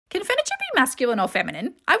Can furniture be masculine or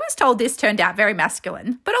feminine? I was told this turned out very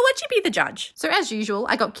masculine, but I'll let you be the judge. So as usual,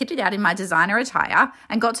 I got kitted out in my designer attire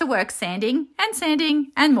and got to work sanding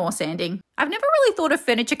and more sanding. I've never really thought of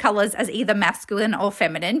furniture colours as either masculine or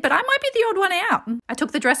feminine, but I might be the odd one out. I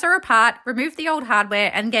took the dresser apart, removed the old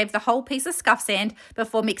hardware and gave the whole piece a scuff sand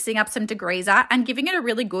before mixing up some degreaser and giving it a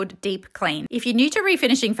really good deep clean. If you're new to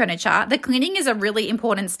refinishing furniture, the cleaning is a really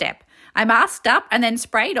important step. I masked up and then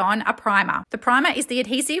sprayed on a primer. The primer is the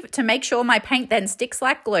adhesive to make sure my paint then sticks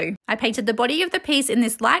like glue. I painted the body of the piece in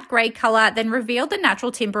this light grey colour, then revealed the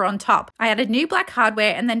natural timber on top. I added new black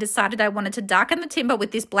hardware and then decided I wanted to darken the timber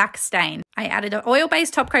with this black stain. I added an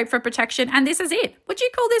oil-based top coat for protection and this is it. Would you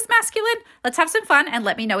call this masculine? Let's have some fun and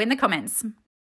let me know in the comments.